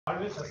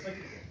Always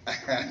suspected.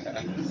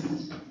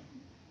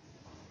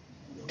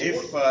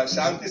 If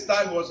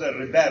Shantistan was a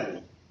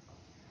rebel,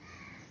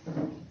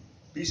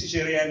 PC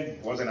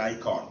Cherian was an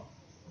icon.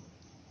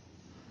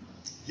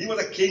 He was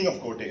a king of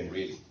Kottayam,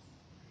 really.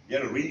 He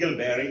had a regal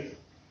bearing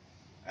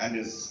and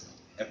his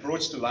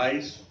approach to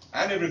life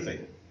and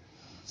everything.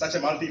 Such a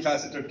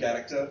multifaceted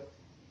character.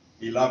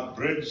 He loved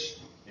bridge,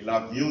 he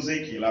loved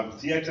music, he loved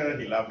theatre,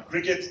 he loved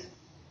cricket.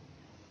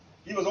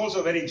 He was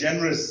also very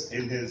generous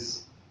in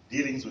his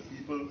dealings with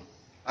people.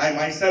 I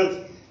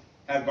myself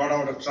have got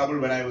out of trouble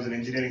when I was in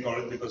engineering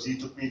college because he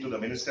took me to the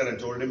minister and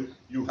told him,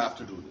 you have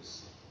to do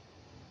this.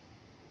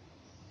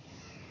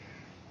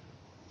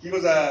 He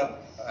was a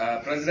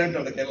president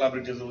of the Kerala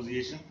Bridge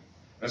Association,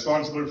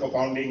 responsible for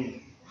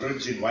founding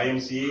bridge in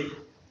YMCA.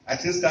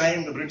 At his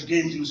time, the bridge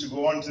games used to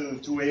go on till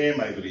 2 a.m.,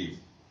 I believe.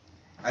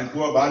 And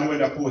poor Balu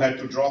and Appu had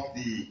to drop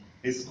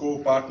his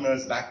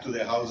co-partners back to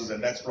their houses,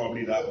 and that's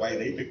probably why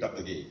they picked up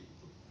the game.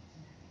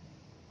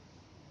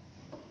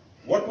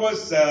 What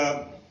was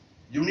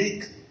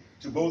unique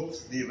to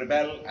both the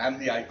rebel and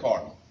the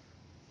icon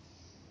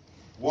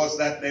was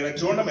that there were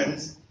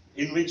tournaments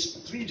in which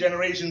 3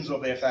 generations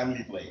of their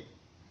family played.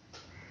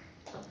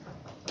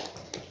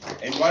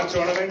 In one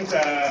tournament,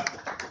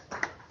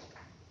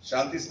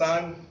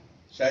 Shantistan,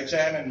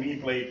 Shaichan and me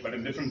played, but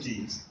in different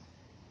teams.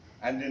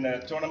 And in a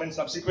tournament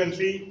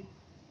subsequently,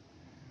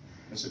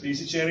 Mr.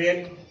 PC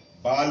Cherian,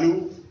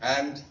 Balu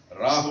and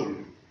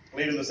Rahul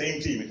played in the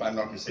same team, if I'm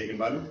not mistaken,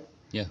 Balu?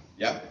 Yeah.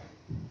 Yeah.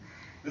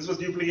 This was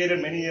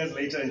duplicated many years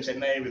later in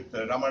Chennai with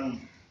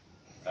Raman,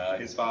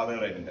 his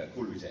father, and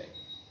Kul Vijay.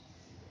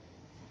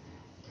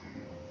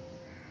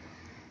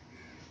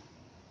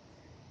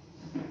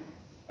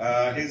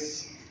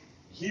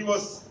 He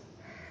was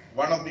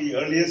one of the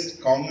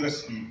earliest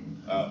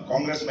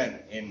congressmen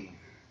in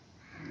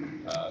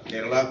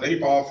Kerala, very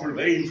powerful,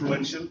 very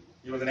influential.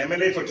 He was an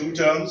MLA for 2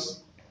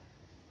 terms,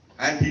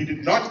 and he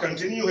did not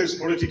continue his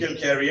political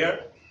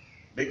career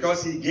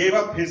because he gave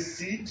up his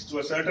seat to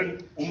a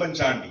certain Umman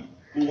Chandi,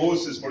 who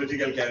owes his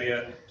political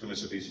career to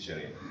Mr. PC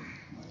Cherian.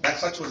 That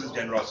such was his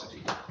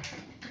generosity.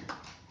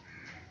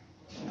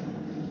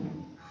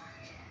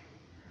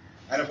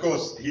 And of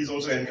course, he's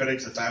also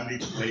encouraged the family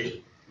to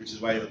play, which is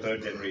why the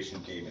 3rd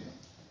generation came in.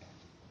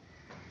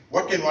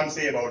 What can one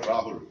say about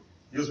Rahul?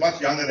 He was much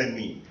younger than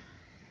me,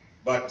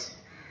 but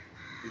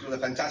it was a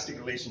fantastic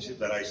relationship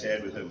that I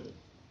shared with him.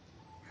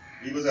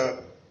 He was an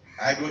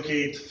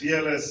advocate,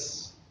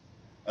 fearless,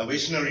 a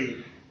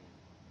visionary.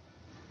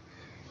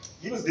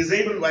 He was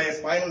disabled by a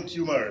spinal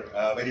tumor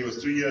when he was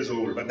 3 years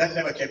old, but that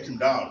never kept him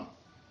down.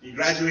 He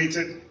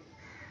graduated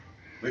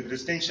with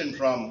distinction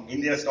from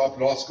India's top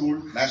law school,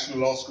 National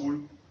Law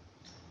School,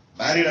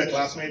 married a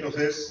classmate of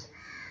his,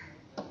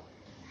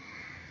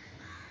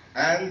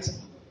 and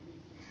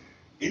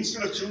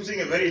instead of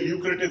choosing a very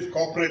lucrative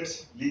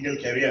corporate legal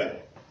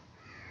career,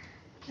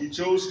 he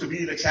chose to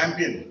be the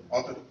champion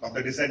of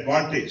the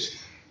disadvantaged,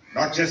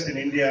 not just in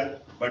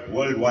India, but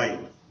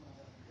worldwide.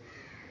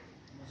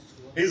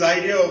 His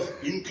idea of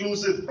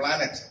inclusive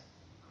planet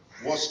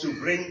was to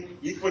bring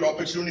equal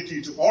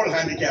opportunity to all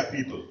handicapped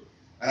people.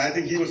 And I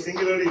think he was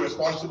singularly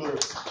responsible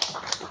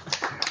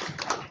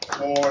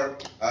for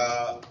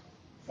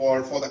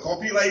the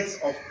copyrights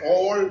of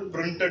all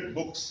printed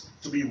books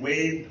to be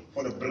waived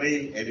for the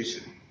Braille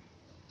edition.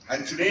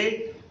 And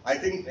today, I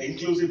think the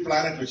Inclusive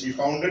Planet, which he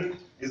founded,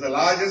 is the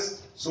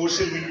largest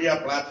social media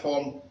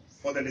platform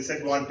for the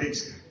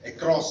disadvantaged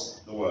across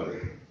the world.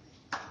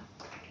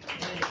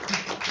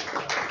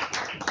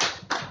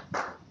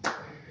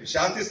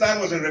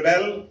 Shantistan was a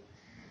rebel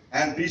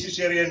and PC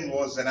Cherian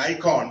was an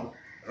icon.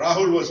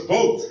 Rahul was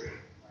both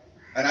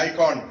an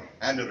icon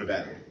and a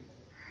rebel.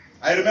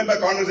 I remember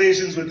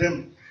conversations with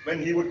him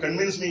when he would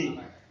convince me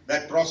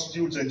that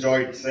prostitutes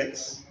enjoyed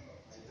sex,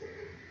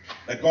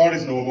 that God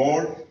is no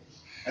more,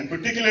 and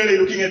particularly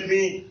looking at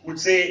me would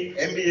say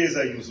MBAs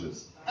are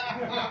useless.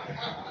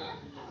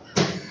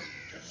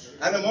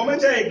 And the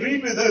moment I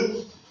agreed with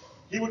him,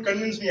 he would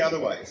convince me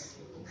otherwise.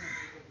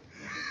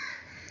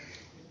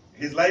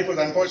 His life was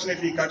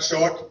unfortunately cut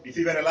short. If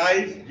he were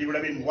alive, he would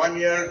have been 1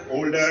 year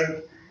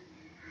older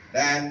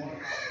than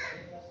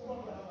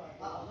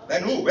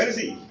who? Where is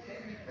he?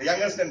 The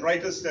youngest and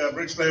brightest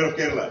bridge player of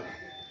Kerala.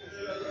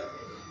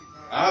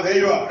 Ah, there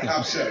you are,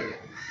 Hampshire.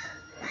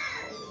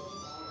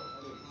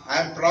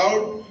 I'm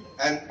proud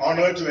and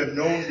honored to have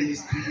known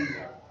these 3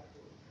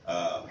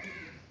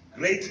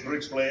 great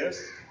bridge players.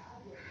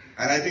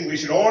 And I think we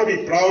should all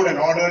be proud and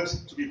honored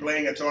to be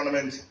playing a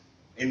tournament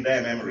in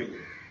their memory.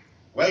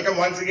 Welcome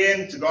once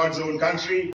again to God's own country.